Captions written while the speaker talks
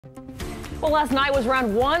Well, last night was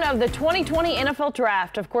round one of the 2020 NFL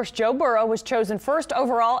Draft. Of course, Joe Burrow was chosen first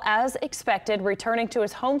overall as expected, returning to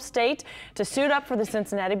his home state to suit up for the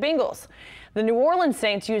Cincinnati Bengals. The New Orleans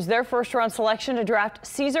Saints used their first-round selection to draft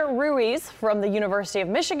Cesar Ruiz from the University of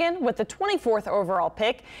Michigan with the 24th overall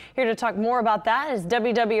pick. Here to talk more about that is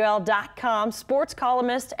WWL.com sports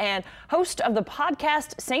columnist and host of the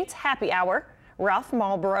podcast Saints Happy Hour, Ralph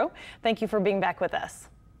Marlboro. Thank you for being back with us.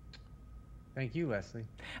 Thank you, Leslie.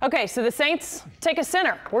 Okay, so the Saints take a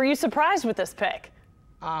center. Were you surprised with this pick?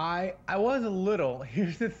 I was a little.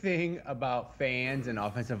 Here's the thing about fans and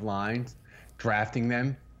offensive lines drafting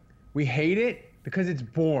them. We hate it because it's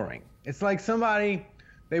boring. It's like somebody,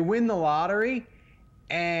 they win the lottery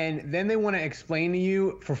and then they want to explain to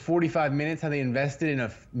you for 45 minutes how they invested in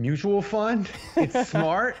a mutual fund. It's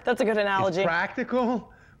smart. That's a good analogy. It's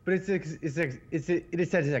practical, but it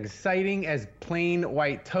is as exciting as plain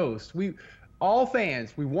white toast. All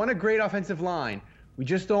fans, we want a great offensive line. We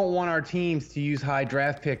just don't want our teams to use high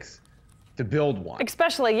draft picks to build one.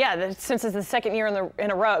 Especially, yeah, since it's the second year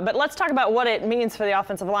in a row. But let's talk about what it means for the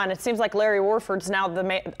offensive line. It seems like Larry Warford's now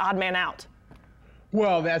the odd man out.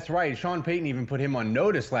 Well, that's right. Sean Payton even put him on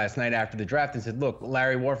notice last night after the draft and said, look,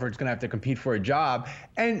 Larry Warford's going to have to compete for a job.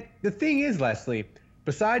 And the thing is, Leslie,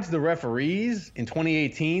 besides the referees in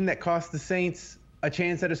 2018 that cost the Saints a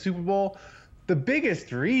chance at a Super Bowl, the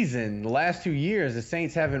biggest reason the last 2 years the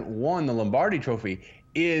Saints haven't won the Lombardi Trophy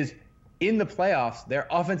is in the playoffs, their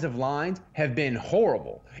offensive lines have been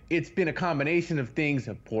horrible. It's been a combination of things,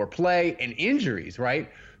 of poor play and injuries, right?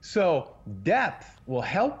 So depth will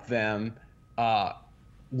help them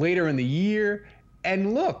later in the year.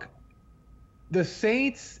 And look, the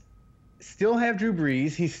Saints still have Drew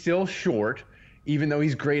Brees. He's still short, even though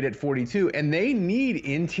he's great at 42. And they need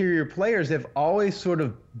interior players. They've always sort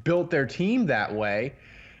of built their team that way.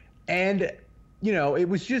 And, you know, it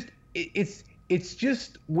was just, it's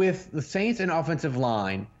just with the Saints and offensive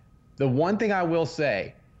line, the one thing I will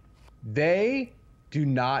say, they do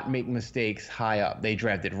not make mistakes high up. They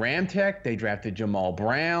drafted Ramtech. They drafted Jamal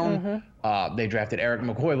Brown. They drafted Eric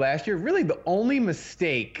McCoy last year. Really, the only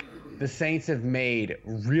mistake the Saints have made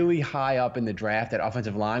really high up in the draft at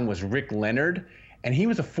offensive line was Rick Leonard, and he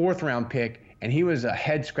was a fourth-round pick, and he was a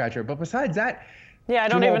head-scratcher. But besides that, yeah, I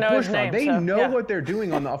don't even know his name. They know what they're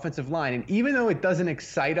doing on the offensive line, and even though it doesn't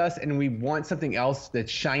excite us and we want something else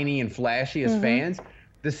that's shiny and flashy as fans,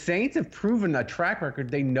 the Saints have proven a track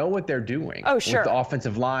record. They know what they're doing. Oh, sure. With the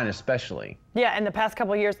offensive line especially. Yeah, in the past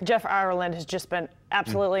couple of years, Jeff Ireland has just been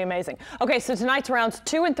absolutely amazing. Okay, so tonight's rounds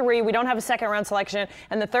 2 and 3, we don't have a second round selection.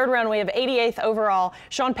 And the third round, we have 88th overall.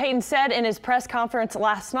 Sean Payton said in his press conference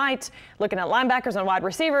last night, looking at linebackers and wide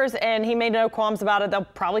receivers, and he made no qualms about it, they'll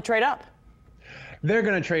probably trade up. They're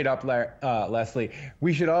going to trade up, Leslie.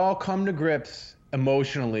 We should all come to grips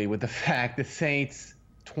emotionally with the fact that Saints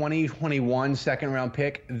 2021 second-round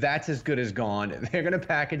pick, that's as good as gone. They're going to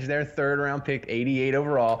package their third-round pick, 88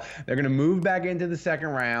 overall. They're going to move back into the second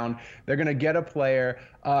round. They're going to get a player.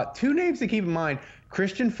 Two names to keep in mind: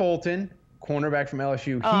 Christian Fulton, cornerback from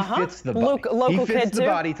LSU. He fits the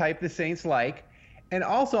body type the Saints like. And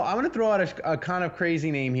also, I want to throw out a kind of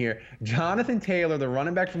crazy name here. Jonathan Taylor, the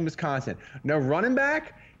running back from Wisconsin. Now, running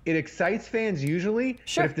back, it excites fans usually.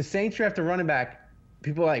 Sure. But if the Saints draft a running back,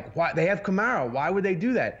 people are like, why? They have Kamara. Why would they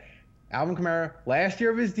do that? Alvin Kamara, last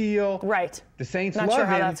year of his deal. Right. The Saints Not love sure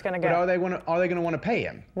how him, that's going to go. but are they going to want to pay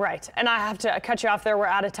him? Right. And I have to cut you off there. We're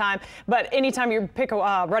out of time. But anytime you pick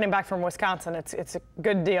a running back from Wisconsin, it's a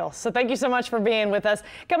good deal. So thank you so much for being with us.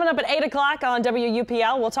 Coming up at 8 o'clock on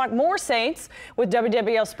WUPL, we'll talk more Saints with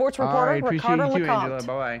WWL sports reporter Ricardo LeCompte.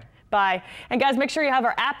 Bye-bye. Bye. And guys, make sure you have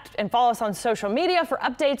our app and follow us on social media for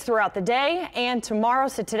updates throughout the day and tomorrow.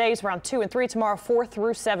 So today's round 2 and 3. Tomorrow, 4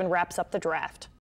 through 7 wraps up the draft.